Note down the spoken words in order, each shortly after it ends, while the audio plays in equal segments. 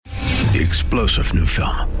the explosive new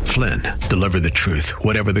film, Flynn, Deliver the Truth,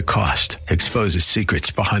 Whatever the Cost, exposes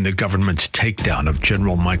secrets behind the government's takedown of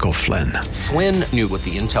General Michael Flynn. Flynn knew what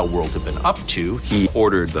the intel world had been up to. He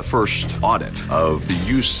ordered the first audit of the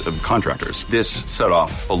use of contractors. This set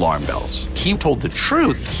off alarm bells. He told the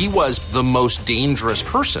truth. He was the most dangerous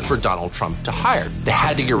person for Donald Trump to hire. They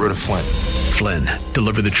had to get rid of Flynn. Flynn,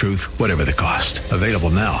 Deliver the Truth, Whatever the Cost. Available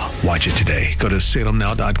now. Watch it today. Go to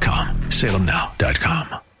salemnow.com.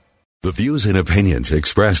 salemnow.com. The views and opinions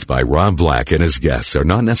expressed by Rob Black and his guests are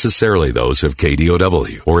not necessarily those of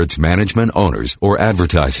KDOW or its management, owners, or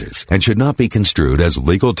advertisers and should not be construed as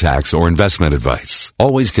legal, tax, or investment advice.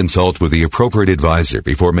 Always consult with the appropriate advisor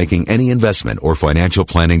before making any investment or financial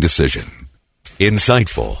planning decision.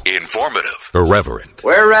 Insightful, informative, irreverent.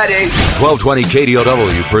 We're ready. 1220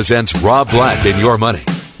 KDOW presents Rob Black and Your Money,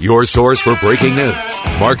 your source for breaking news,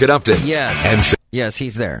 market updates, Yes,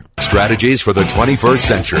 he's there. strategies for the 21st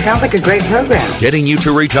century. Sounds like a great program. Getting you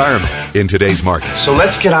to retirement in today's market. So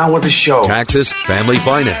let's get on with the show. Taxes, family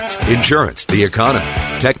finance, insurance, the economy,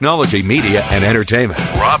 technology, media, and entertainment.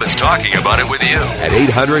 Rob is talking about it with you at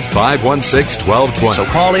 800-516-1220. So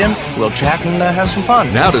call in, we'll chat and have some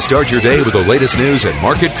fun. Now to start your day with the latest news and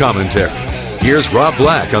market commentary. Here's Rob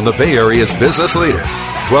Black on the Bay Area's business leader,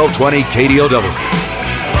 1220 KDOW.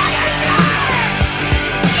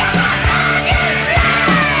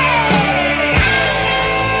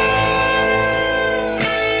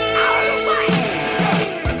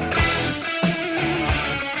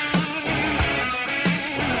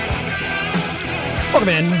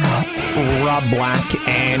 Welcome in, Rob Black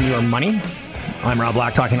and Your Money. I'm Rob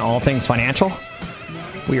Black, talking all things financial.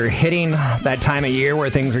 We are hitting that time of year where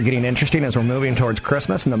things are getting interesting as we're moving towards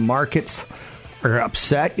Christmas, and the markets are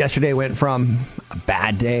upset. Yesterday went from a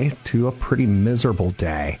bad day to a pretty miserable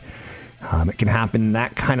day. It can happen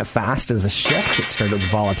that kind of fast as a shift. It started with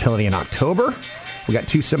volatility in October. We got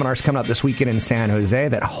 2 seminars coming up this weekend in San Jose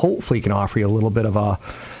that hopefully can offer you a little bit of a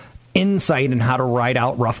insight in how to ride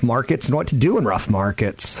out rough markets and what to do in rough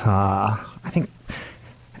markets. I think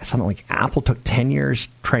something like Apple took 10 years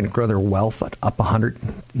trying to grow their wealth at up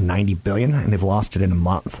 $190 billion, and they've lost it in a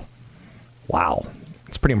month. Wow.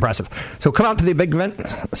 It's pretty impressive. So come out to the big event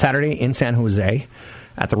Saturday in San Jose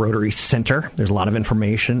at the Rotary Center. There's a lot of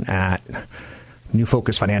information at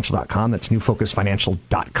newfocusfinancial.com. That's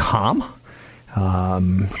newfocusfinancial.com.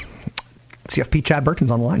 CFP Chad Burton's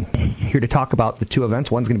on the line, here to talk about the 2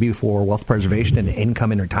 events. One's going to be for wealth preservation and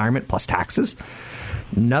income in retirement plus taxes.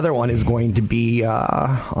 Another one is going to be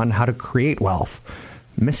on how to create wealth.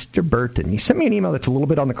 Mr. Burton, you sent me an email that's a little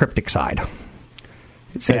bit on the cryptic side.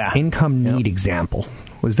 It says income need example.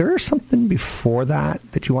 Was there something before that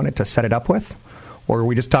you wanted to set it up with? Or are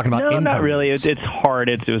we just talking about income? No, not really. It's hard.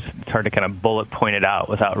 It's hard to kind of bullet point it out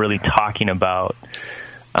without really talking about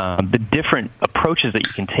the different approaches that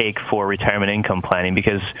you can take for retirement income planning,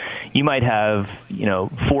 because you might have,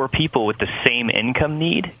 4 people with the same income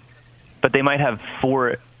need, but they might have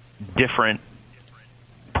 4 different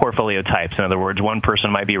portfolio types. In other words, one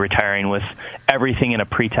person might be retiring with everything in a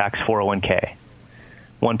pre-tax 401k.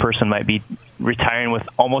 One person might be retiring with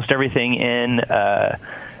almost everything in,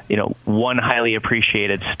 one highly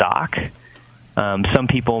appreciated stock. Some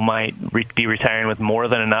people might be retiring with more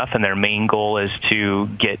than enough, and their main goal is to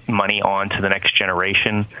get money on to the next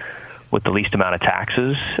generation with the least amount of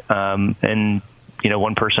taxes. And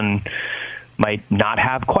one person might not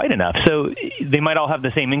have quite enough. So they might all have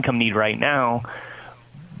the same income need right now,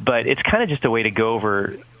 but it's kind of just a way to go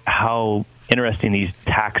over how interesting these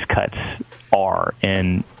tax cuts are.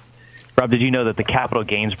 And Rob, did you know that the capital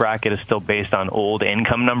gains bracket is still based on old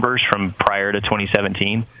income numbers from prior to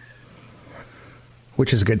 2017?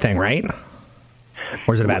 Which is a good thing, right?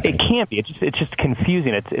 Or is it a bad thing? It can't be. It's just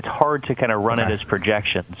confusing. It's hard to kind of run it as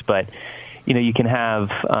projections. But, you can have,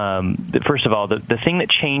 first of all, the thing that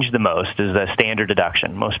changed the most is the standard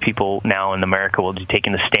deduction. Most people now in America will be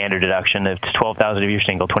taking the standard deduction. If it's $12,000 if you're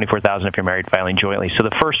single, $24,000 if you're married, filing jointly. So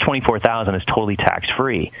the first $24,000 is totally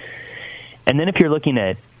tax-free. And then if you're looking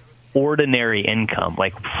at ordinary income,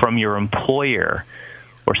 like from your employer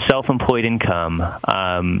or self-employed income,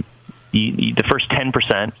 the first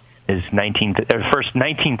 10% is first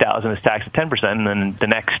 19,000 is taxed at 10%, and then the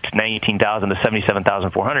next 19,000 to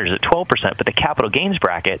 77,400 is at 12%. But the capital gains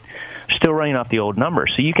bracket is still running off the old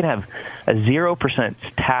numbers, so you can have a 0%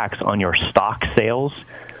 tax on your stock sales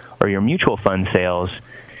or your mutual fund sales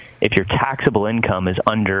if your taxable income is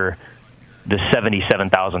under the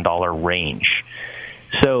 $77,000 range.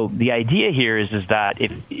 So the idea here is that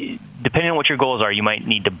if, depending on what your goals are, you might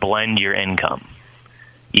need to blend your income.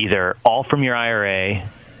 Either all from your IRA,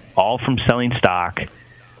 all from selling stock,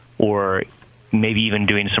 or maybe even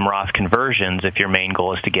doing some Roth conversions if your main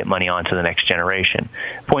goal is to get money on to the next generation.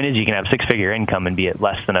 Point is, you can have six-figure income and be at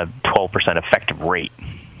less than a 12% effective rate.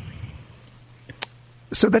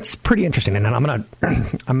 So that's pretty interesting, and I'm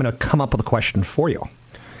gonna come up with a question for you,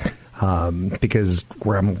 because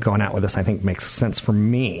where I'm going at with this, I think makes sense for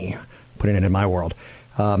me, putting it in my world.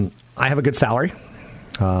 I have a good salary.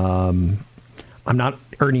 I'm not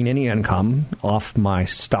earning any income off my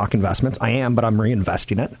stock investments. I am, but I'm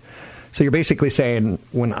reinvesting it. So you're basically saying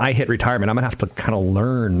when I hit retirement, I'm going to have to kind of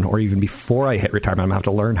learn, or even before I hit retirement, I'm going to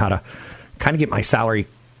have to learn how to kind of get my salary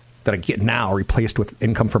that I get now replaced with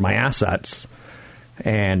income from my assets.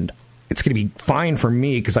 And it's going to be fine for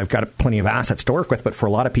me because I've got plenty of assets to work with. But for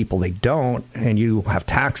a lot of people, they don't. And you have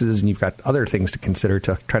taxes and you've got other things to consider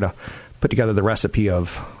to try to put together the recipe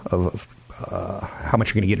of how much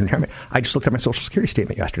you're going to get in retirement. I just looked at my Social Security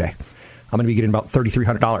statement yesterday. I'm going to be getting about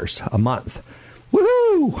 $3,300 a month.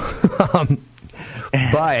 Woohoo!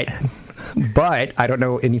 But I don't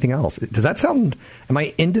know anything else. Does that sound? Am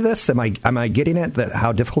I into this? Am I getting it? That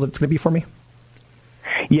how difficult it's going to be for me?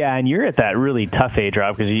 Yeah, and you're at that really tough age,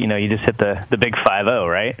 Rob, because you just hit the big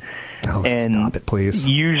 5-0, right? Oh, and stop it, please.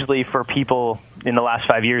 Usually for people in the last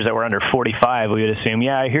 5 years that were under 45, we would assume,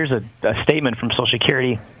 yeah, here's a statement from Social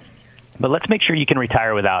Security, but let's make sure you can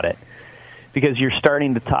retire without it. Because you're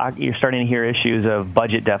starting to hear issues of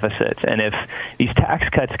budget deficits. And if these tax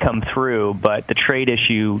cuts come through, but the trade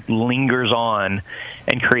issue lingers on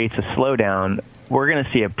and creates a slowdown, we're going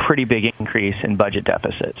to see a pretty big increase in budget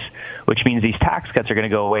deficits, which means these tax cuts are going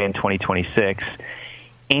to go away in 2026.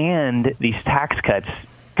 And these tax cuts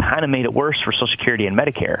kind of made it worse for Social Security and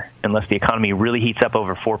Medicare, unless the economy really heats up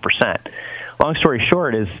over 4%. Long story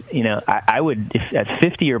short is, I would, if at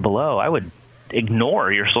 50 or below, I would ignore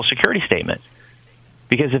your Social Security statement,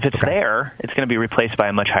 because if it's there, it's going to be replaced by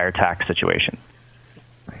a much higher tax situation.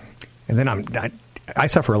 And then I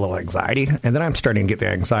suffer a little anxiety, and then I'm starting to get the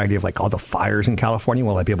anxiety of like all the fires in California.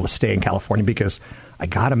 Will I be able to stay in California? Because I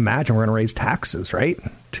got to imagine we're going to raise taxes, right,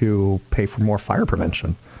 to pay for more fire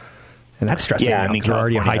prevention. And that's stressing me out because we're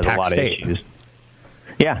already a high-tax state.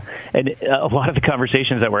 Yeah, and a lot of the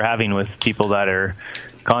conversations that we're having with people that are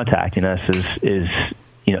contacting us is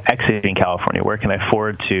exiting California. Where can I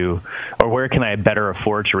afford to, or where can I better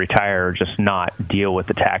afford to retire, or just not deal with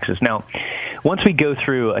the taxes? Now, once we go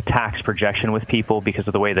through a tax projection with people, because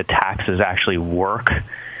of the way the taxes actually work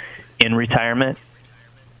in retirement,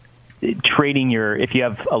 if you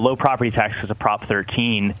have a low property tax as a Prop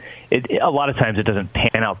 13, a lot of times it doesn't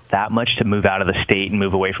pan out that much to move out of the state and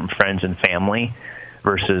move away from friends and family,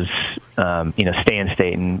 versus stay in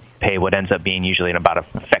state and pay what ends up being usually about an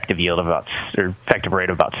effective rate of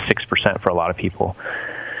about 6% for a lot of people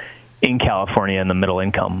in California in the middle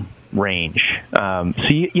income range. So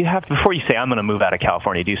you have, before you say I'm going to move out of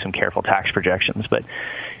California, do some careful tax projections. But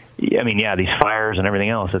these fires and everything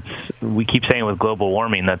else. We keep saying with global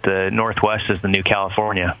warming that the Northwest is the new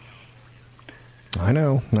California. I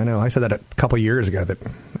know. I said that a couple of years ago that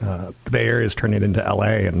the Bay Area is turning into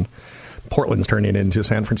L.A. and Portland's turning into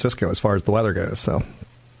San Francisco as far as the weather goes. So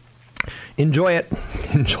enjoy it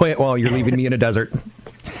while you're leaving me in a desert.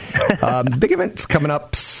 Big event's coming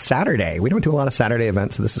up Saturday. We don't do a lot of Saturday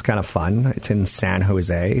events, so this is kind of fun. It's in San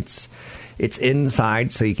Jose. It's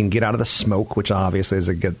inside, so you can get out of the smoke, which obviously is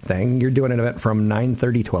a good thing. You're doing an event from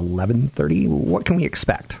 9:30 to 11:30. What can we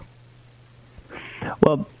expect?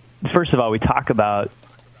 Well, first of all, we talk about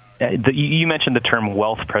you mentioned the term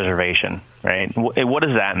wealth preservation, right? What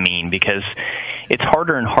does that mean? Because it's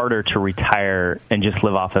harder and harder to retire and just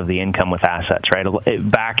live off of the income with assets, right?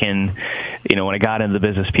 Back in, when I got into the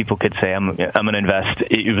business, people could say, I'm going to invest.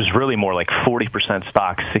 It was really more like 40%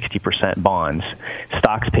 stocks, 60% bonds.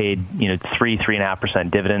 Stocks paid,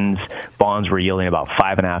 3.5% dividends. Bonds were yielding about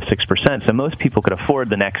 5.5%, 6%. So most people could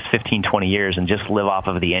afford the next 15, 20 years and just live off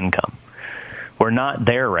of the income. We're not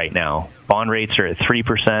there right now. Bond rates are at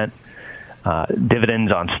 3%.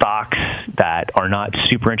 Dividends on stocks that are not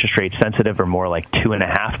super interest rate sensitive are more like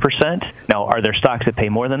 2.5%. Now, are there stocks that pay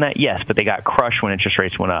more than that? Yes, but they got crushed when interest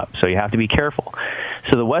rates went up. So you have to be careful.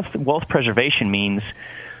 So the wealth preservation means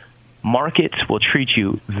markets will treat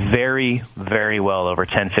you very, very well over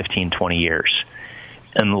 10, 15, 20 years,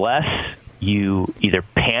 unless you either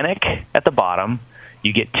panic at the bottom,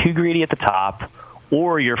 you get too greedy at the top,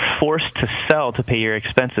 or you're forced to sell to pay your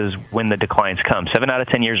expenses when the declines come. 7 out of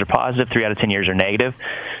 10 years are positive, 3 out of 10 years are negative.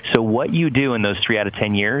 So what you do in those 3 out of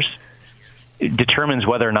 10 years determines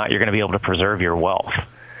whether or not you're going to be able to preserve your wealth.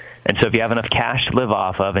 And so if you have enough cash to live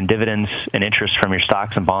off of, and dividends and interest from your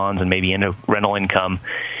stocks and bonds and maybe into rental income,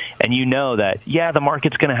 and you know that, the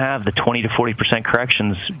market's going to have the 20 to 40%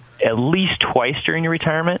 corrections at least twice during your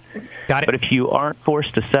retirement. Got it. But if you aren't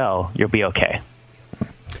forced to sell, you'll be okay.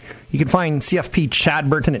 You can find CFP Chad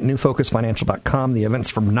Burton at newfocusfinancial.com. The event's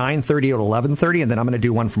from 9:30 to 11:30, and then I'm going to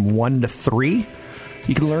do one from 1 to 3.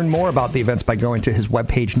 You can learn more about the events by going to his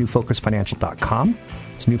webpage, newfocusfinancial.com.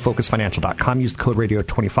 It's newfocusfinancial.com. Use the code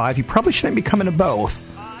radio25. You probably shouldn't be coming to both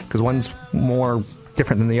because one's more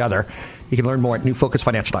different than the other. You can learn more at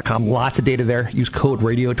newfocusfinancial.com. Lots of data there. Use code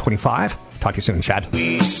radio25. Talk to you soon, Chad.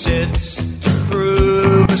 We sit to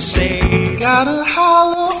prove a say. Got a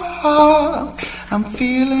hollow heart. I'm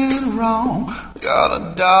feeling wrong.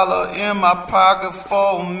 Got $1 in my pocket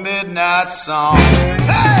for a midnight song.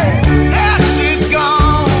 Hey, yeah, she's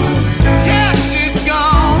gone. Yeah, she's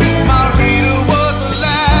gone. My Rita was a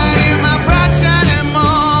light in my bright shining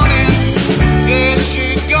morning. Yeah,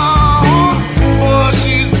 she's gone. Oh,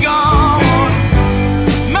 she's gone.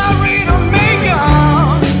 My Rita Megan.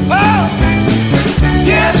 Oh,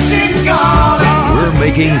 yeah, she's gone. We're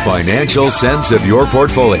making financial sense of your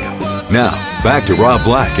portfolio. Now, back to Rob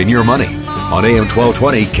Black and Your Money on AM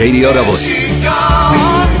 1220 KDOW. She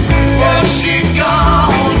gone, well, she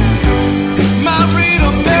gone. My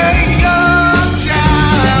Rita Megan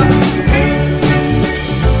child.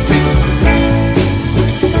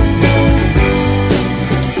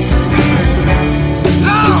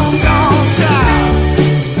 Long gone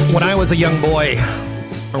child. When I was a young boy,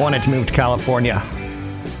 I wanted to move to California.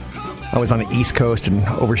 I was on the East Coast and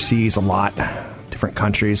overseas a lot, different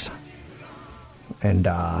countries. And,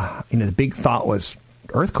 the big thought was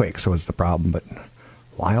earthquakes was the problem, but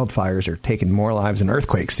wildfires are taking more lives than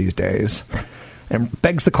earthquakes these days. And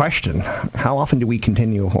begs the question, how often do we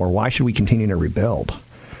continue, or why should we continue to rebuild?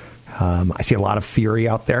 I see a lot of fury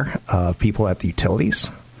out there of people at the utilities.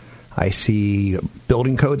 I see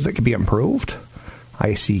building codes that could be improved.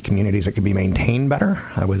 I see communities that could be maintained better.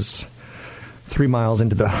 I was 3 miles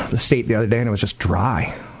into the state the other day, and it was just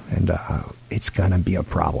dry. And it's going to be a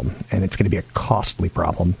problem, and it's going to be a costly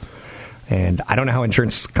problem. And I don't know how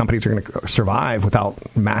insurance companies are going to survive without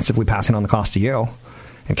massively passing on the cost to you.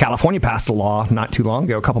 And California passed a law not too long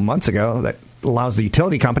ago, a couple months ago, that allows the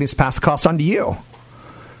utility companies to pass the cost on to you.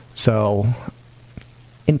 So,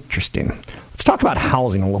 interesting. Let's talk about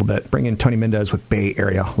housing a little bit. Bring in Tony Mendez with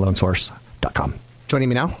BayAreaLoanSource.com. Joining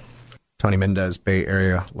me now, Tony Mendez,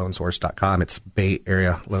 BayAreaLoanSource.com. It's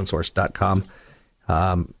BayAreaLoanSource.com.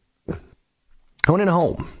 Owning a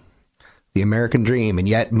home, the American dream, and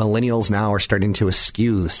yet millennials now are starting to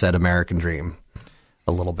eschew said American dream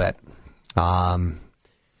a little bit.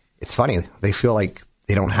 It's funny. They feel like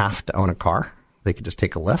they don't have to own a car. They could just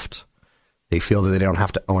take a Lyft. They feel that they don't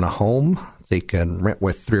have to own a home. They can rent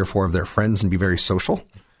with 3 or 4 of their friends and be very social.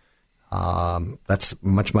 That's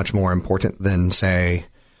much, much more important than, say,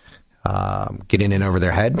 getting in over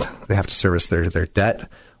their head. They have to service their debt.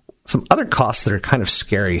 Some other costs that are kind of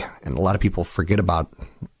scary, and a lot of people forget about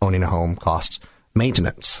owning a home costs,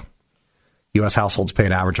 maintenance. U.S. households pay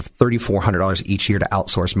an average of $3,400 each year to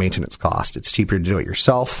outsource maintenance costs. It's cheaper to do it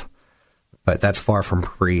yourself, but that's far from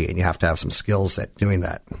free, and you have to have some skills at doing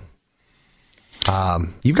that.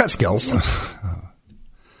 You've got skills.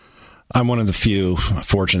 I'm one of the few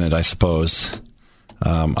fortunate, I suppose.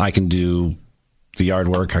 I can do the yard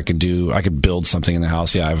work. I could build something in the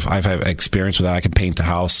house. Yeah, I've had experience with that. I can paint the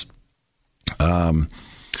house.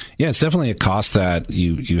 It's definitely a cost that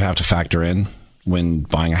you have to factor in when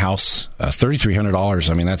buying a house. $3,300.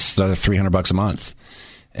 I mean, that's $300 a month.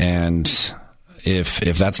 And if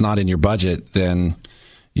that's not in your budget, then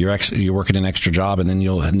you're working an extra job, and then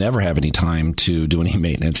you'll never have any time to do any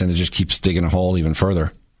maintenance, and it just keeps digging a hole even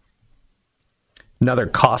further. Another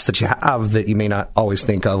cost that you have that you may not always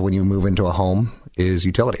think of when you move into a home is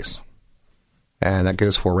utilities. And that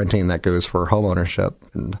goes for renting, that goes for home ownership.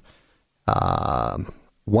 And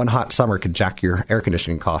one hot summer could jack your air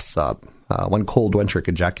conditioning costs up. One cold winter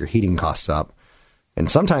could jack your heating costs up. And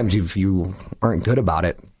sometimes if you aren't good about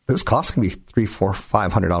it, those costs can be $300,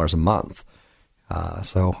 $400, $500 a month.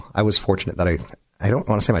 So I was fortunate that I don't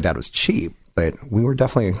want to say my dad was cheap, but we were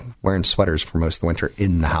definitely wearing sweaters for most of the winter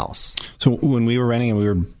in the house. So when we were renting and we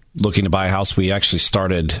were looking to buy a house, we actually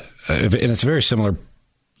started, and it's a very similar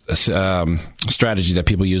strategy that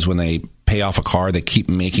people use when they pay off a car. They keep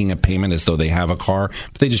making a payment as though they have a car,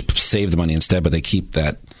 but they just save the money instead, but they keep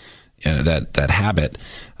that habit.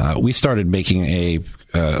 We started making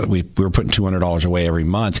we were putting $200 away every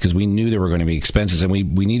month because we knew there were going to be expenses, and we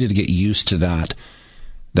needed to get used to that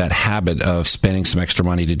that habit of spending some extra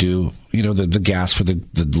money to do, the gas for the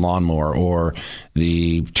lawnmower or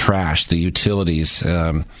the trash, the utilities.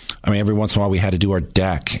 Every once in a while we had to do our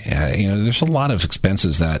deck. There's a lot of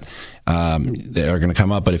expenses that are going to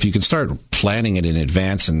come up. But if you can start planning it in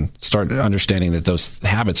advance and start understanding that those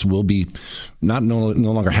habits will be no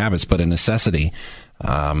longer habits, but a necessity,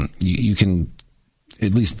 you can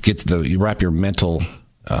at least you wrap your mental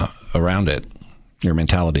around it, your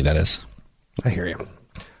mentality, that is. I hear you.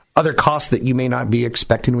 Other costs that you may not be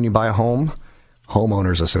expecting when you buy a home,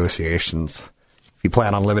 homeowners associations. If you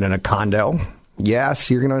plan on living in a condo,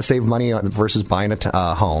 yes, you're going to save money versus buying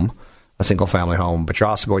a home, a single-family home, but you're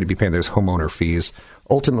also going to be paying those homeowner fees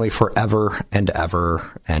ultimately forever and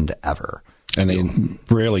ever and ever. And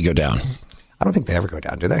they rarely go down. I don't think they ever go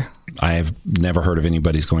down, do they? I have never heard of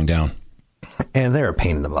anybody's going down. And they're a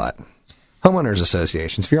pain in the butt. Homeowners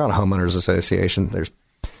associations, if you're on a homeowners association,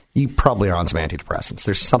 you probably are on some antidepressants.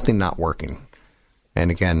 There's something not working.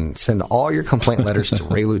 And again, send all your complaint letters to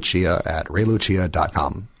Ray Lucia at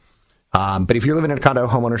raylucia.com. But if you're living in a condo,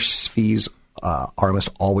 homeowners fees are almost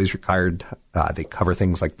always required. They cover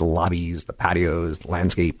things like the lobbies, the patios, the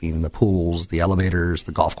landscaping, the pools, the elevators,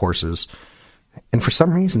 the golf courses. And for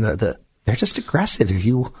some reason, they're just aggressive.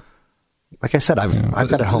 Like I said, I've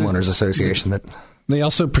got a homeowners association that... They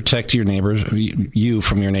also protect your neighbors, you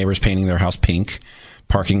from your neighbors painting their house pink,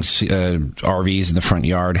 parking RVs in the front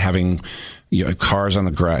yard, having cars on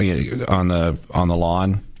the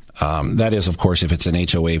lawn. That is, of course, if it's an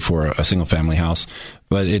HOA for a single-family house.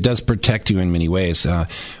 But it does protect you in many ways.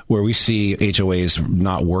 Where we see HOAs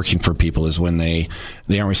not working for people is when they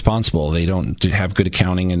aren't responsible. They don't have good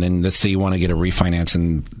accounting, and then let's say you want to get a refinance,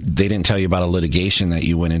 and they didn't tell you about a litigation that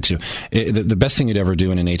you went into. The best thing you'd ever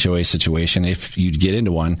do in an HOA situation, if you'd get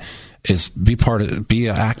into one, is be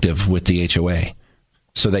active with the HOA.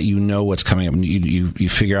 So that you know what's coming up. You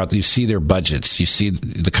figure out, you see their budgets, you see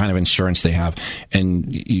the kind of insurance they have, and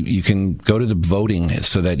you can go to the voting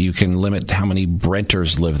so that you can limit how many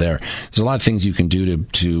renters live there. There's a lot of things you can do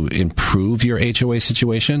to improve your HOA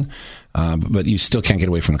situation, but you still can't get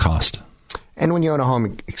away from the cost. And when you own a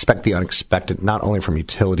home, expect the unexpected, not only from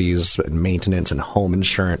utilities and maintenance and home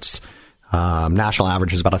insurance. National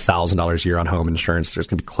average is about $1,000 a year on home insurance. There's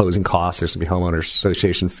going to be closing costs. There's going to be homeowners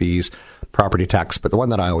association fees, property tax. But the one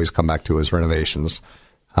that I always come back to is renovations,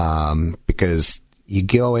 because you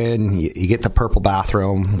go in, you get the purple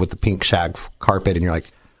bathroom with the pink shag carpet, and you're like,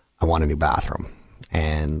 I want a new bathroom.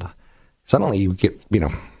 And suddenly you get,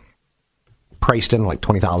 priced in like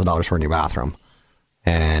 $20,000 for a new bathroom.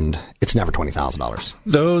 And it's never $20,000.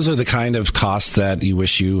 Those are the kind of costs that you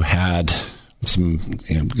wish you had some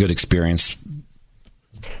good experience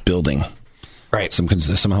building, right? Some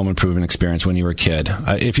home improvement experience when you were a kid.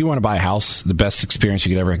 If you want to buy a house, the best experience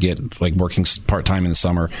you could ever get, like working part-time in the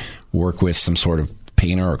summer, work with some sort of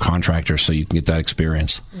painter or contractor so you can get that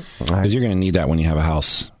experience. Because you're going to need that when you have a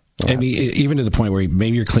house. Yeah. Even to the point where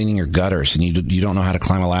maybe you're cleaning your gutters and you don't know how to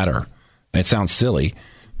climb a ladder. It sounds silly,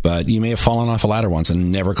 but you may have fallen off a ladder once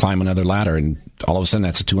and never climb another ladder, and all of a sudden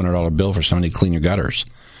that's a $200 bill for somebody to clean your gutters.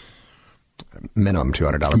 Minimum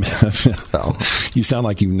 $200 bill. So you sound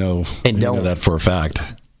like you know that for a fact.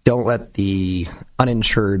 Don't let the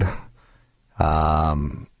uninsured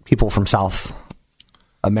people from South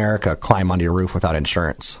America climb onto your roof without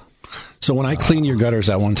insurance. So when I cleaned your gutters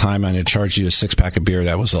at one time and I charged you a 6-pack of beer,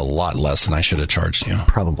 that was a lot less than I should have charged you.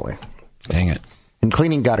 Probably. Dang it. And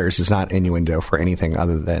cleaning gutters is not innuendo for anything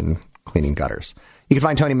other than cleaning gutters. You can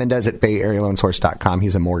find Tony Mendez at BayAreaLoanSource.com.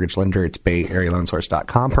 He's a mortgage lender. It's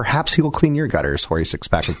BayAreaLoanSource.com. Perhaps he will clean your gutters for a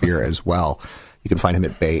 6-pack of beer as well. You can find him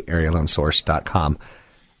at BayAreaLoanSource.com.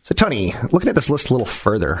 So, Tony, looking at this list a little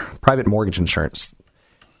further, private mortgage insurance,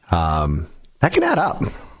 that can add up.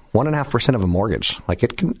 1.5% of a mortgage. Like,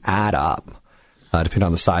 it can add up, depending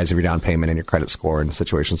on the size of your down payment and your credit score and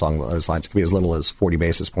situations along those lines. It can be as little as 40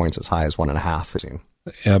 basis points, as high as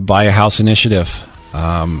 1.5. Buy a house initiative.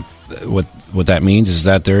 What that means is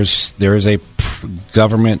that there is a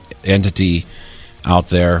government entity out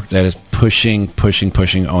there that is pushing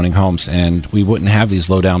owning homes, and we wouldn't have these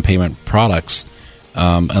low down payment products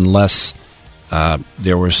unless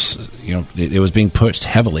there was it was being pushed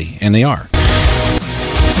heavily, and they are.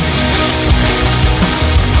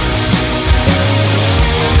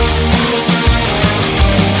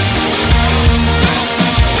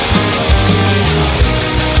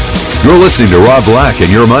 You're listening to Rob Black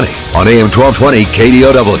and Your Money on AM 1220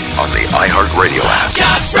 KDOW on the iHeartRadio app. I've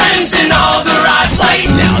got friends in all the right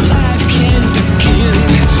places. Now life can begin.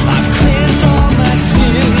 I've cleansed all my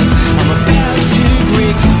sins. I'm about to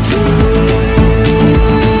break through.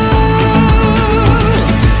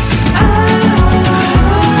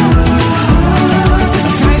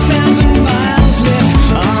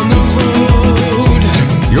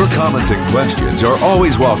 comments and questions are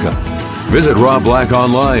always welcome. Visit Rob Black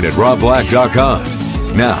online at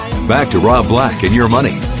robblack.com. Now, back to Rob Black and Your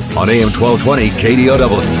Money on AM 1220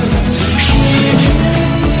 KDOW.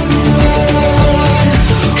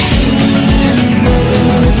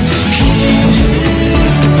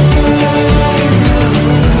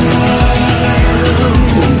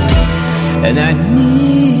 And I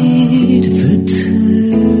need the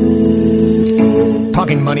time.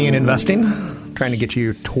 Talking money and investing, trying to get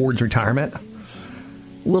you towards retirement. A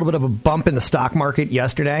little bit of a bump in the stock market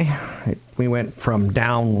yesterday. We went from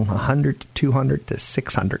down 100 to 200 to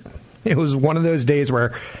 600. It was one of those days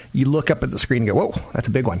where you look up at the screen and go, whoa, that's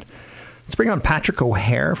a big one. Let's bring on Patrick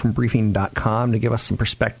O'Hare from Briefing.com to give us some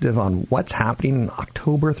perspective on what's happening in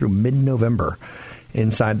October through mid-November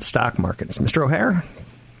inside the stock markets. Mr. O'Hare?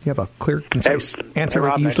 You have a clear, concise answer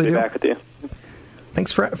like you usually do. Back with you.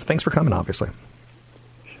 Thanks for coming, obviously.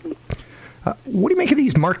 What do you make of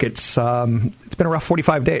these markets? It's been a rough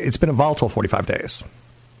 45 days. It's been a volatile 45 days.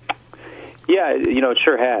 Yeah, it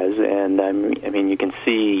sure has. And, I mean, you can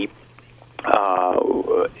see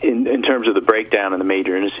in terms of the breakdown in the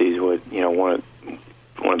major indices, one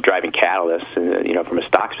of the driving catalysts, from a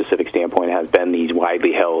stock-specific standpoint, has been these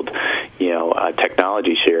widely held,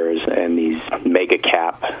 technology shares and these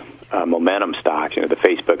mega-cap momentum stocks. The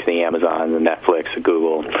Facebooks, the Amazons, the Netflix, the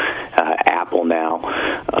Google, Apple now,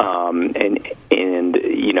 and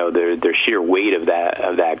their sheer weight of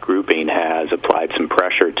that grouping has applied some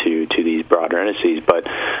pressure to these broader indices. But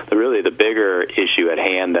really the bigger issue at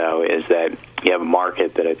hand, though, is that you have a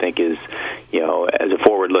market that I think is, as a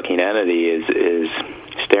forward-looking entity, is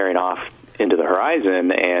staring off into the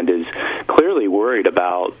horizon and is clearly worried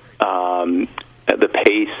about the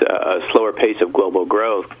pace, a slower pace of global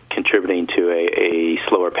growth contributing to a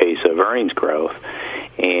slower pace of earnings growth.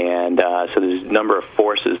 And so there's a number of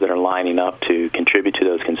forces that are lining up to contribute to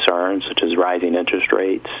those concerns, such as rising interest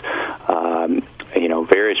rates,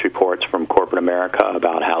 various reports from corporate America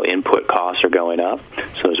about how input costs are going up.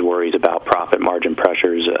 So there's worries about profit margin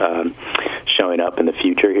pressures showing up in the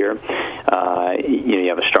future here. You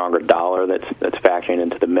have a stronger dollar that's factoring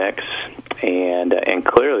into the mix, and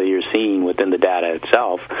clearly you're seeing within the data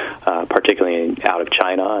itself, particularly out of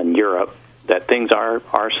China and Europe, that things are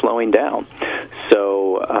slowing down.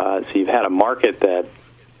 So you've had a market that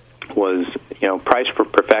was priced for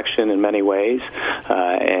perfection in many ways,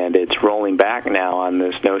 and it's rolling back now on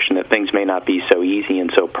this notion that things may not be so easy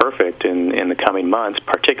and so perfect in the coming months,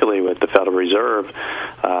 particularly with the Federal Reserve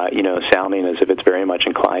sounding as if it's very much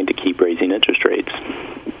inclined to keep raising interest rates.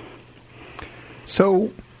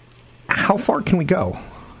 So how far can we go?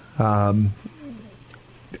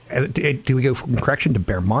 Do we go from correction to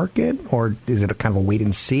bear market, or is it a kind of a wait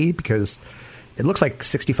and see? Because it looks like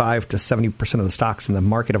 65 to 70% of the stocks in the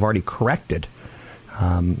market have already corrected.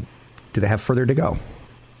 Do they have further to go?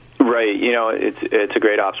 Right. It's a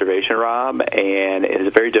great observation, Rob, and it's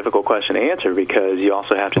a very difficult question to answer because you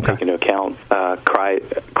also have to take into account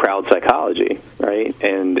crowd psychology, right?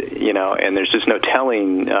 And and there's just no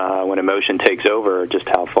telling when emotion takes over just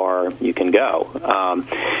how far you can go.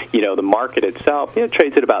 The market itself,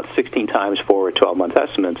 trades at about 16 times forward 12-month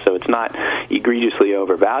estimates, so it's not egregiously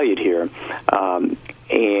overvalued here.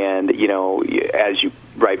 And, as you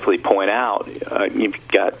rightfully point out, you've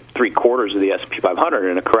got 3/4 of the S&P 500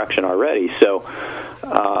 in a correction already. So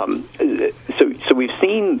we've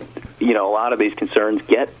seen, a lot of these concerns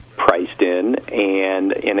get priced in,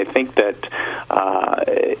 and I think that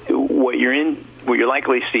what you're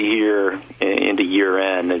likely to see here into year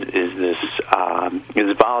end is this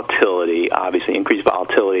volatility, obviously increased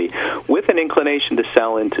volatility, with an inclination to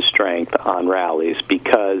sell into strength on rallies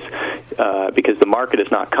because the market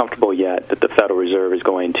is not comfortable yet that the Federal Reserve is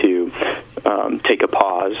going to take a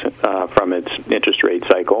pause from its interest rate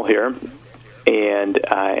cycle here, and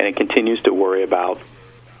it continues to worry about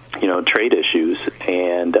trade issues,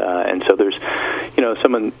 and so there's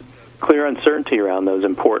some clear uncertainty around those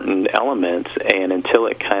important elements, and until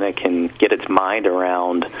it kind of can get its mind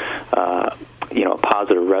around a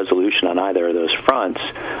positive resolution on either of those fronts,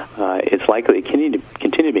 it's likely to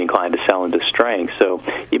continue to be inclined to sell into strength. So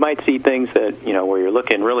you might see things that where you're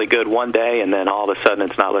looking really good one day, and then all of a sudden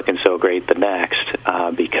it's not looking so great the next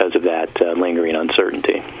because of that lingering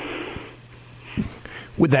uncertainty.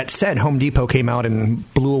 With that said, Home Depot came out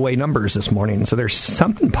and blew away numbers this morning, so there's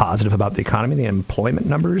something positive about the economy. The employment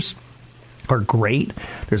numbers are great.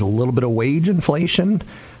 There's a little bit of wage inflation.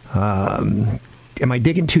 Am I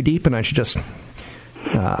digging too deep and I should just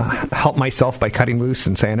help myself by cutting loose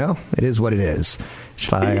and saying, no, it is what it is?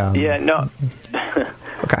 Should I? Yeah, no.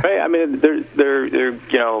 Okay. Right. I mean, that's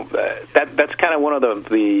kind of one of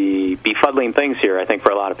the befuddling things here, I think,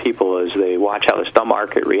 for a lot of people, is they watch how the stock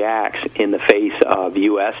market reacts in the face of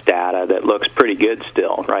U.S. data that looks pretty good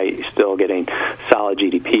still, right? You're still getting solid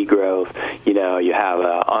GDP growth. You have an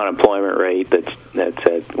unemployment rate that's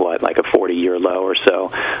at like a 40-year low or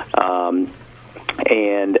so,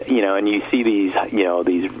 and you see these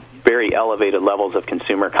very elevated levels of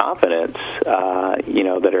consumer confidence,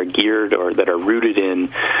 that are geared or that are rooted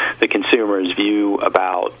in the consumer's view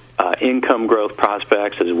about income growth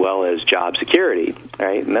prospects as well as job security,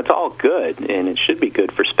 right? And that's all good, and it should be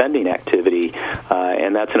good for spending activity,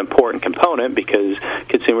 and that's an important component because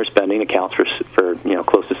consumer spending accounts for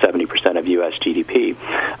close to 70% of U.S. GDP.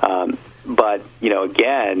 But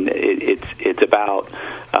again, it's about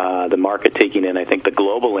the market taking in, I think, the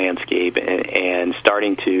global landscape and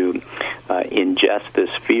starting to ingest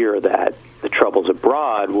this fear that the troubles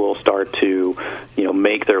abroad will start to,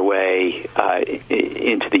 make their way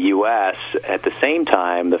into the U.S. At the same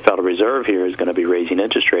time, the Federal Reserve here is going to be raising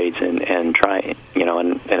interest rates and trying,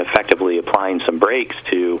 and effectively applying some brakes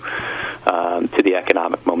to the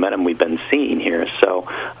economic momentum we've been seeing here. So,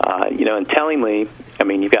 and tellingly, I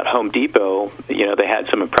mean, you've got Home Depot. They had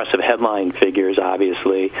some impressive headline figures,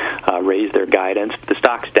 obviously, raised their guidance. The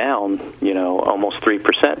stock's down, almost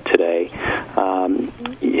 3% today.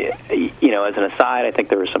 As an aside, I think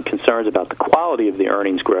there were some concerns about the quality of the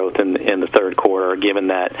earnings growth in the third quarter, given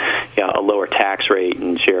that a lower tax rate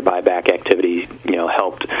and share buyback activity,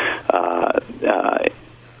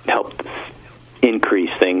 helped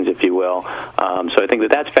increase things, if you will. So I think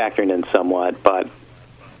that's factoring in somewhat, but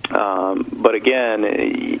again,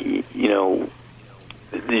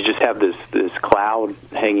 you just have this cloud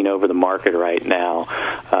hanging over the market right now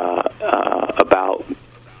about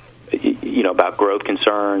growth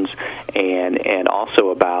concerns and also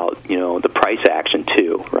about the price action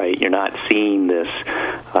too, right? You're not seeing this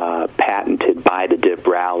patented buy the dip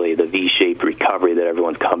rally, the V-shaped recovery that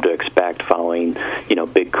everyone's come to expect following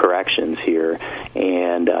big corrections here,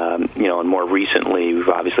 and and more recently we've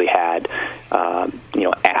obviously had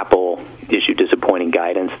Apple issue disappointing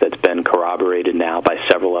guidance that's been corroborated now by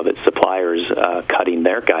several of its suppliers cutting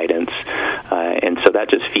their guidance, and so that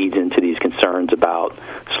just feeds into these concerns about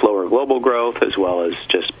slower global growth as well as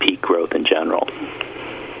just peak growth in general.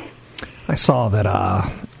 I saw that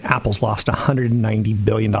Apple's lost $190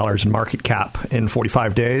 billion in market cap in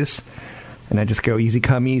 45 days. And I just go, easy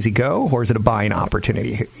come, easy go, or is it a buying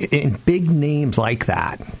opportunity? In big names like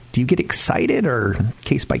that, do you get excited or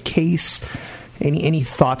case by case? Any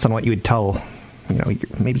thoughts on what you would tell,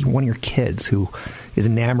 maybe one of your kids who is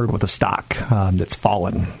enamored with a stock that's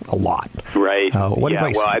fallen a lot? Right. What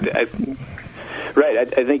advice? Well, right.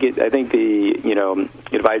 I think the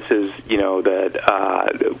advice is that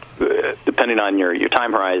depending on your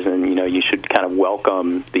time horizon, you should kind of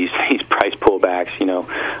welcome these price pullbacks.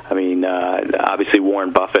 I mean, obviously Warren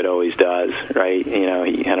Buffett always does, right? I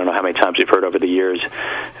don't know how many times you've heard over the years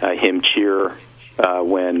him cheer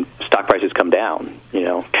when stock prices come down.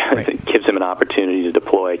 Right. It gives him an opportunity to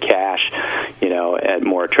deploy cash, at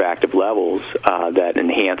more attractive levels that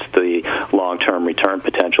enhance the long-term return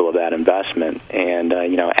potential of that investment. And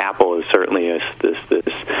Apple is certainly this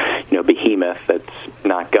behemoth that's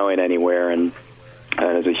not going anywhere, and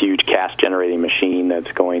is a huge cash-generating machine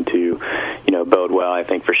that's going to, bode well, I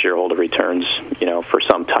think, for shareholder returns, for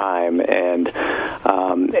some time. And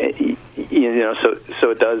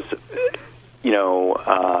so it does,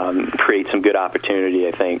 create some good opportunity,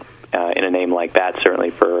 I think, in a name like that,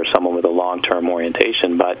 certainly for someone with a long-term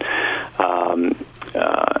orientation. But,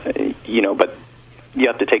 but you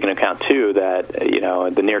have to take into account, too, that,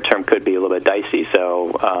 the near term could be a little bit dicey.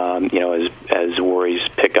 So, as worries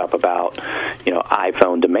pick up about,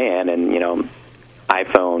 iPhone demand, and,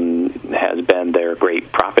 iPhone has been their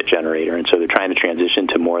great profit generator, and so they're trying to transition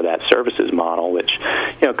to more of that services model, which,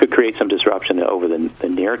 could create some disruption over the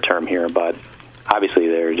near term here. But obviously,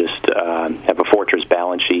 they're just have a fortress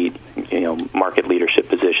balance sheet, market leadership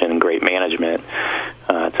position, and great management.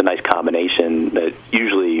 It's a nice combination that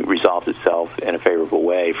usually resolves itself in a favorable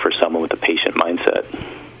way for someone with a patient mindset.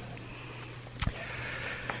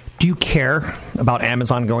 Do you care about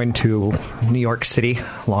Amazon going to New York City,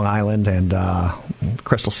 Long Island, and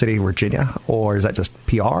Crystal City, Virginia, or is that just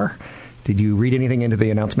PR? Did you read anything into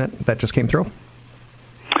the announcement that just came through?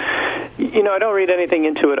 I don't read anything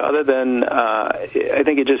into it other than I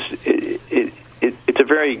think it's a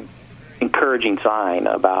very encouraging sign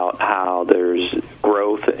about how there's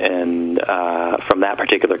growth and from that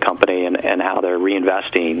particular company and how they're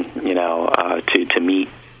reinvesting, to meet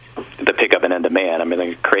the pickup in end demand. I mean,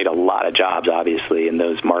 they create a lot of jobs, obviously, in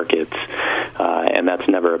those markets, and that's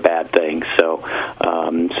never a bad thing. So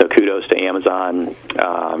kudos to Amazon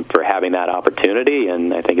for having that opportunity,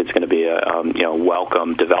 and I think it's going to be a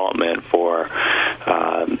welcome development for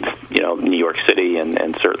New York City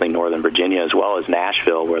and certainly Northern Virginia, as well as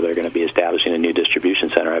Nashville, where they're going to be establishing a new distribution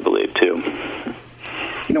center, I believe, too.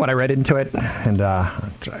 You know what I read into it, and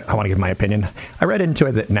I want to give my opinion. I read into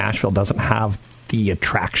it that Nashville doesn't have the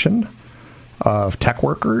attraction of tech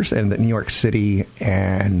workers, and that New York City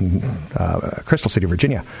and Crystal City,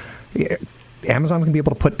 Virginia, Amazon's going to be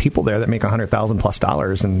able to put people there that make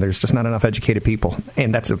 $100,000+, and there's just not enough educated people.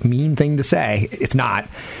 And that's a mean thing to say. It's not.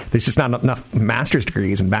 There's just not enough master's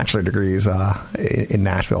degrees and bachelor degrees in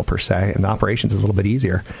Nashville, per se, and the operations is a little bit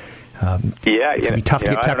easier. It's going to be tough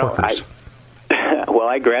to get tech workers. Well,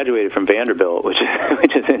 I graduated from Vanderbilt, which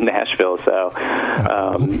is in Nashville, so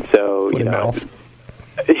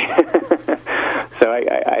So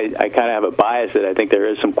I kind of have a bias that I think there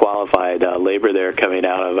is some qualified labor there coming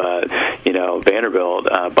out of Vanderbilt,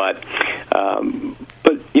 but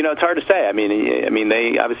it's hard to say. I mean,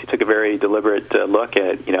 they obviously took a very deliberate look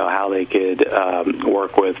at how they could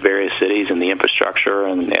work with various cities and the infrastructure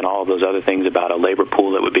and all of those other things about a labor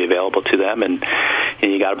pool that would be available to them, and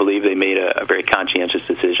you got to believe they made a very conscientious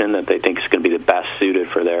decision that they think is going to be the best suited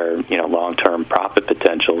for their long-term profit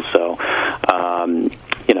potential. So.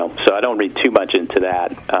 So I don't read too much into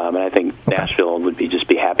that, and I think Nashville would be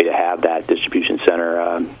happy to have that distribution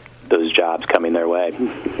center, those jobs coming their way.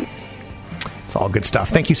 It's all good stuff.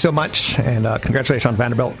 Thank you so much, and congratulations on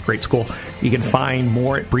Vanderbilt. Great school. You can find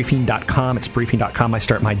more at briefing.com. It's briefing.com. I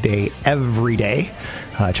start my day every day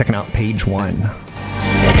checking out page 1.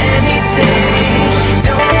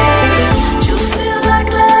 Don't you feel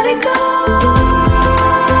like letting go?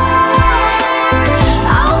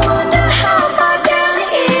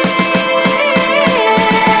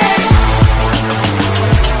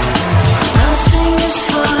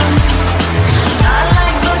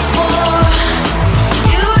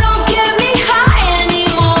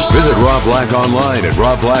 Visit Rob Black online at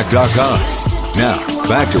robblack.com. Now,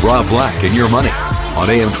 back to Rob Black and Your Money on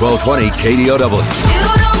AM 1220 KDOW.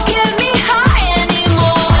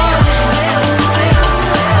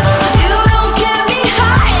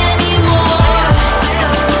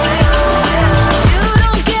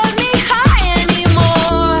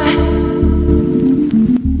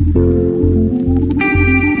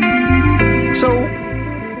 So,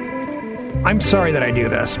 I'm sorry that I do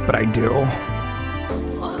this, but I do.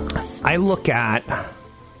 I look at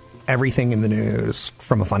everything in the news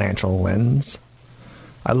from a financial lens.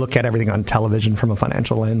 I look at everything on television from a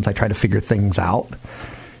financial lens. I try to figure things out.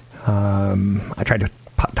 I try to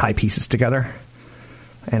tie pieces together.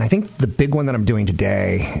 And I think the big one that I'm doing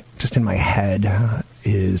today, just in my head,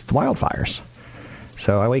 is the wildfires.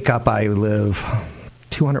 So I wake up, I live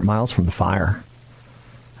 200 miles from the fire,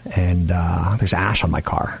 and there's ash on my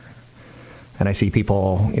car. And I see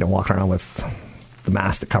people, walking around with the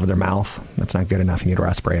mask that cover their mouth. That's not good enough. You need a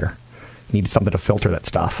respirator. You need something to filter that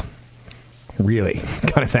stuff. Really,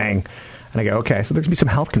 kind of thing. And I go, okay, so there's going to be some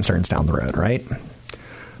health concerns down the road, right?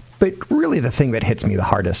 But really the thing that hits me the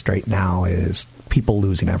hardest right now is people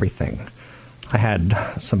losing everything. I had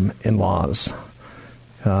some in-laws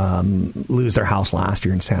lose their house last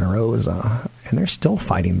year in Santa Rosa, and they're still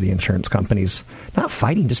fighting the insurance companies. Not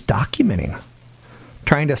fighting, just documenting.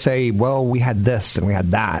 Trying to say, well, we had this and we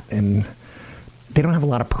had that, and they don't have a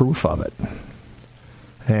lot of proof of it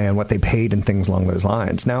and what they paid and things along those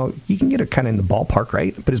lines. Now, you can get it kind of in the ballpark,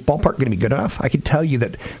 right? But is ballpark going to be good enough? I can tell you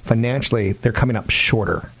that financially, they're coming up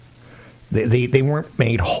shorter. They weren't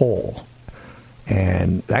made whole,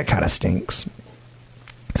 and that kind of stinks.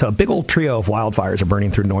 So a big old trio of wildfires are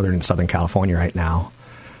burning through northern and southern California right now,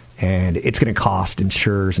 and it's going to cost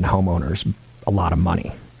insurers and homeowners a lot of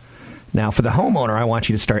money. Now, for the homeowner, I want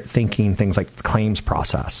you to start thinking things like the claims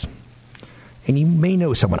process. And you may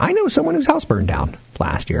know someone. I know someone whose house burned down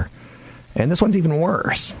last year. And this one's even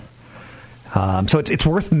worse. So it's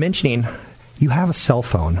worth mentioning. You have a cell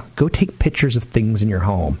phone. Go take pictures of things in your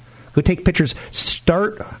home. Go take pictures.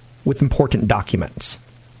 Start with important documents.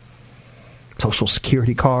 Social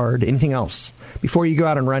Security card, anything else. Before you go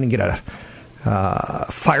out and run and get a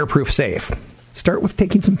fireproof safe. Start with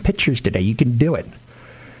taking some pictures today. You can do it.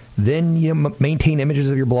 Then maintain images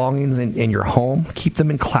of your belongings in your home. Keep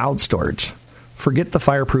them in cloud storage. Forget the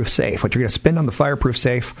fireproof safe. What you're going to spend on the fireproof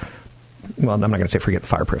safe, well, I'm not going to say forget the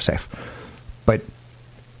fireproof safe, but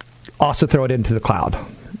also throw it into the cloud.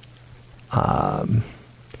 Average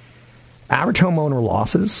homeowner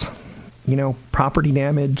losses, property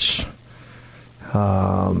damage,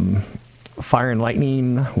 fire and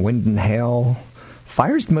lightning, wind and hail.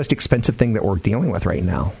 Fire is the most expensive thing that we're dealing with right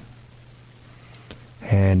now.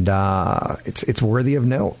 And it's worthy of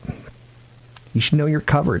note. You should know your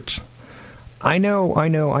coverage. I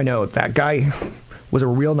know. That guy was a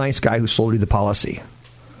real nice guy who sold you the policy.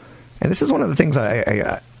 And this is one of the things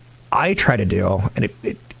I try to do, and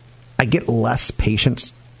I get less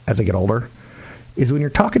patience as I get older, is when you're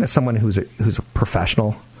talking to someone who's a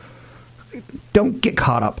professional, don't get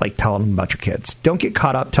caught up like telling them about your kids. Don't get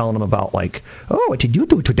caught up telling them about like, oh, what did you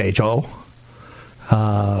do today, Joe?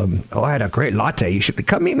 I had a great latte. You should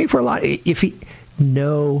come meet me for a latte. If you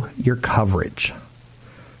know your coverage.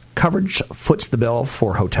 Coverage foots the bill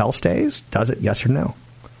for hotel stays. Does it? Yes or no?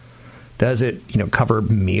 Does it, cover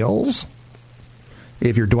meals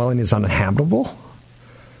if your dwelling is uninhabitable?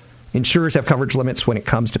 Insurers have coverage limits when it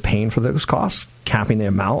comes to paying for those costs, capping the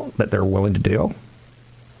amount that they're willing to do.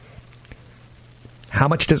 How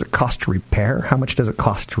much does it cost to repair? How much does it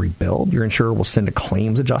cost to rebuild? Your insurer will send a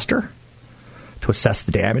claims adjuster to assess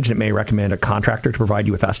the damage. It may recommend a contractor to provide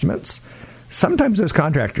you with estimates. Sometimes those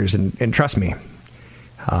contractors, and trust me,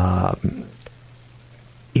 I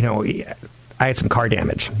had some car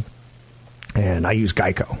damage, and I use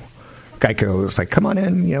Geico. Geico was like, come on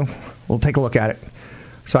in, we'll take a look at it.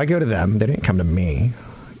 So I go to them. They didn't come to me.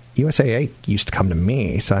 USAA used to come to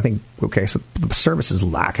me. So I think, okay, so the service is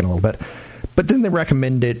lacking a little bit. But then they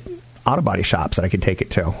recommended auto body shops that I could take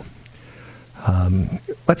it to.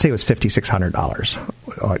 Let's say it was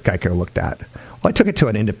 $5,600 Geico looked at. Well, I took it to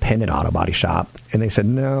an independent auto body shop, and they said,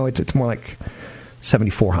 no, it's more like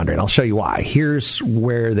 $7,400. I'll show you why. Here's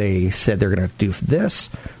where they said they're going to do this.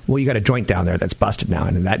 Well, you got a joint down there that's busted now,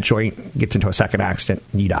 and that joint gets into a second accident,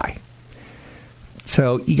 and you die.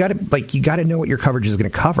 So you got to know what your coverage is going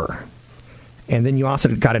to cover, and then you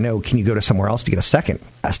also got to know, can you go to somewhere else to get a second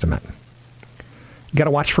estimate? You got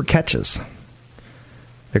to watch for catches.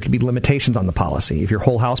 There could be limitations on the policy. If your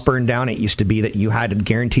whole house burned down, it used to be that you had a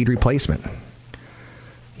guaranteed replacement.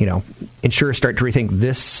 Insurers start to rethink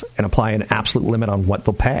this and apply an absolute limit on what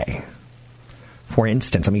they'll pay. For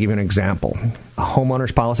instance, let me give you an example. A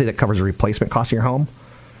homeowner's policy that covers the replacement cost of your home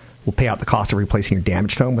will pay out the cost of replacing your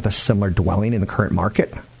damaged home with a similar dwelling in the current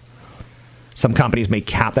market. Some companies may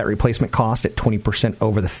cap that replacement cost at 20%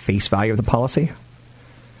 over the face value of the policy.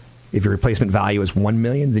 If your replacement value is $1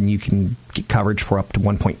 million, then you can get coverage for up to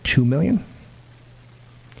 $1.2 million.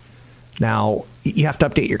 Now, you have to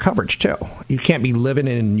update your coverage, too. You can't be living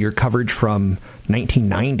in your coverage from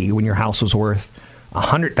 1990 when your house was worth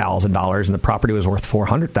 $100,000 and the property was worth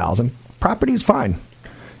 $400,000. Property is fine.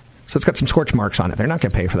 So it's got some scorch marks on it. They're not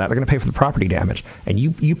going to pay for that. They're going to pay for the property damage. And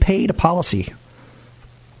you paid a policy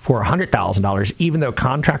for $100,000, even though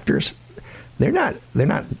contractors, they're not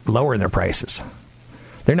lowering their prices.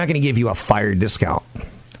 They're not going to give you a fire discount.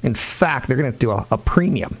 In fact, they're going to do a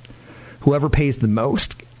premium. Whoever pays the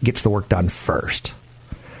most gets the work done first.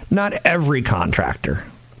 Not every contractor,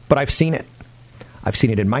 but I've seen it. I've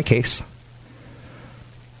seen it in my case.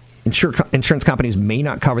 Insurance companies may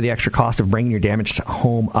not cover the extra cost of bringing your damaged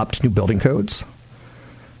home up to new building codes,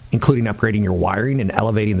 including upgrading your wiring and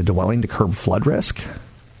elevating the dwelling to curb flood risk.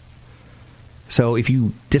 So if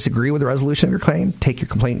you disagree with the resolution of your claim, take your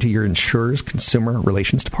complaint to your insurer's consumer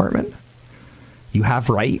relations department. You have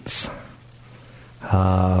rights.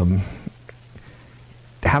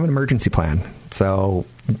 Have an emergency plan. So,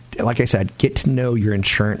 like I said, get to know your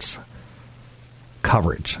insurance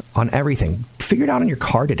coverage on everything. Figure it out on your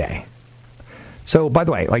car today. So, by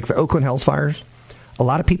the way, like the Oakland Hills fires, a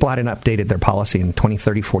lot of people hadn't updated their policy in 20,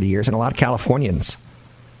 30, 40 years, and a lot of Californians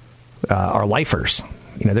are lifers.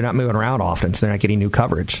 They're not moving around often, so they're not getting new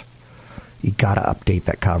coverage. You got to update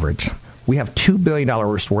that coverage. We have $2 billion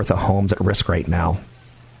worth of homes at risk right now.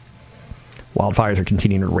 Wildfires are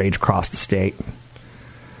continuing to rage across the state.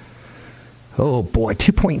 Oh boy,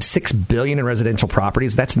 $2.6 billion in residential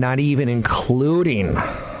properties. That's not even including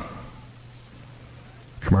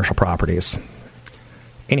commercial properties.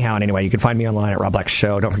 Anyhow and anyway, you can find me online at Rob Black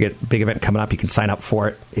Show. Don't forget, big event coming up. You can sign up for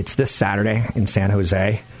it. It's this Saturday in San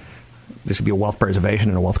Jose. This will be a wealth preservation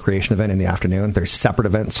and a wealth creation event in the afternoon. There's separate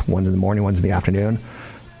events, one's in the morning, one's in the afternoon.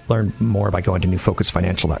 Learn more by going to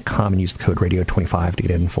newfocusfinancial.com and use the code radio25 to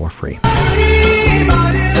get in for free. I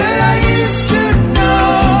used to know.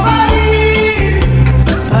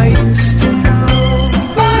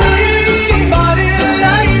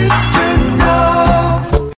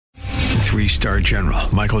 Three-star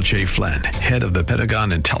general Michael J. Flynn, head of the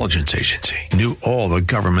Pentagon Intelligence Agency, knew all the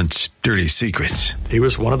government's dirty secrets. He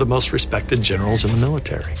was one of the most respected generals in the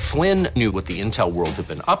military. Flynn knew what the intel world had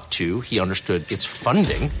been up to. He understood its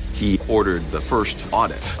funding. He ordered the first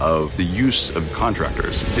audit of the use of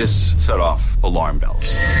contractors. This set off alarm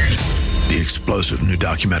bells. The explosive new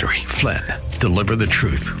documentary, Flynn, Deliver the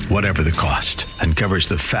Truth, Whatever the Cost, uncovers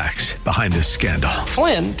the facts behind this scandal.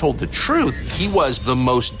 Flynn told the truth. He was the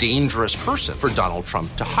most dangerous person for Donald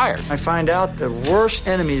Trump to hire. I find out the worst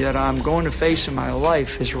enemy that I'm going to face in my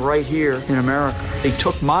life is right here in America. They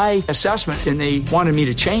took my assessment and they wanted me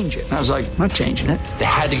to change it. And I was like, I'm not changing it. They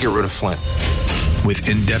had to get rid of Flynn. With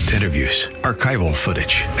in-depth interviews, archival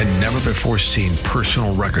footage, and never-before-seen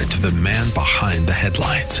personal records of the man behind the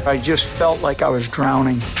headlines. I just felt like I was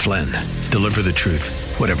drowning. Flynn, Deliver the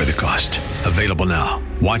Truth, Whatever the Cost. Available now.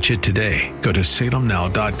 Watch it today. Go to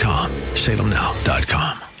salemnow.com.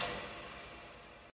 salemnow.com.